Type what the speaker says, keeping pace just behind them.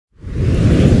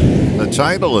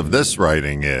title of this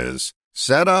writing is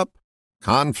Setup,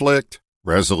 Conflict,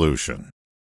 Resolution.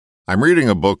 I'm reading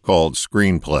a book called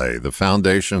Screenplay, The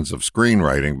Foundations of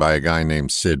Screenwriting by a guy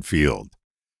named Sid Field.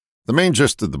 The main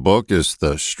gist of the book is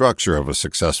the structure of a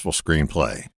successful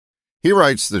screenplay. He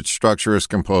writes that structure is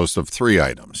composed of 3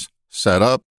 items: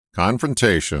 setup,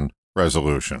 confrontation,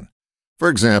 resolution. For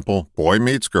example, boy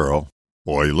meets girl,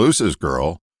 boy loses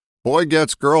girl, boy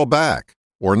gets girl back,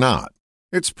 or not.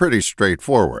 It's pretty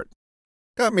straightforward.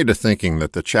 Got me to thinking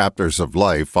that the chapters of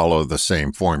life follow the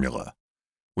same formula.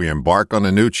 We embark on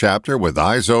a new chapter with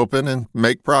eyes open and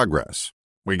make progress.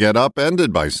 We get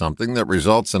upended by something that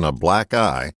results in a black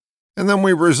eye, and then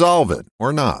we resolve it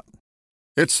or not.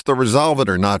 It's the resolve it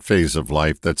or not phase of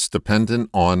life that's dependent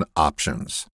on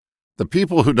options. The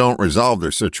people who don't resolve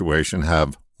their situation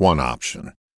have one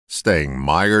option: staying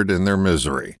mired in their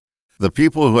misery. The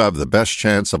people who have the best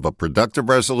chance of a productive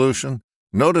resolution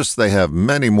notice they have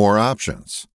many more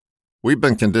options. We've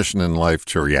been conditioned in life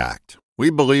to react. We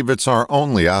believe it's our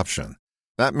only option.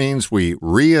 That means we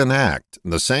reenact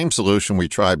the same solution we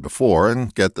tried before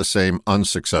and get the same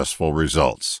unsuccessful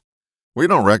results. We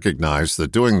don't recognize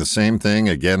that doing the same thing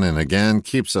again and again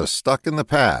keeps us stuck in the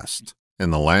past,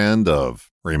 in the land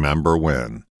of remember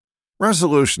when.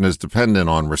 Resolution is dependent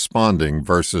on responding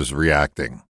versus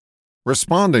reacting.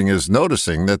 Responding is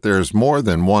noticing that there's more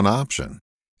than one option.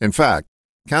 In fact,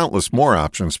 countless more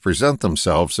options present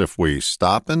themselves if we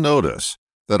stop and notice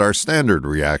that our standard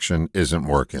reaction isn't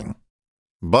working.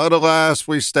 But alas,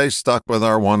 we stay stuck with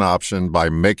our one option by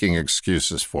making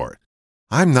excuses for it.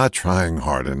 I'm not trying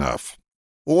hard enough.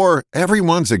 Or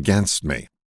everyone's against me.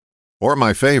 Or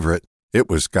my favorite, it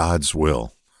was God's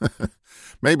will.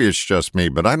 Maybe it's just me,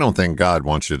 but I don't think God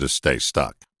wants you to stay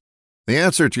stuck. The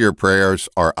answer to your prayers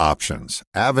are options,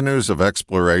 avenues of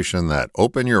exploration that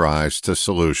open your eyes to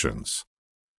solutions.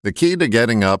 The key to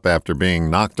getting up after being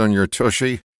knocked on your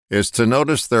tushy is to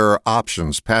notice there are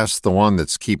options past the one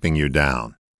that's keeping you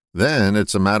down. Then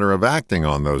it's a matter of acting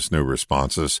on those new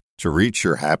responses to reach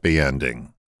your happy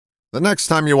ending. The next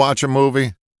time you watch a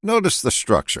movie, notice the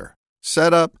structure: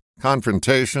 setup,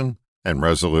 confrontation, and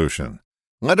resolution.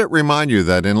 Let it remind you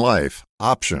that in life,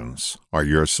 options are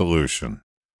your solution.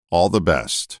 All the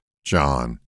best,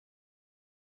 John.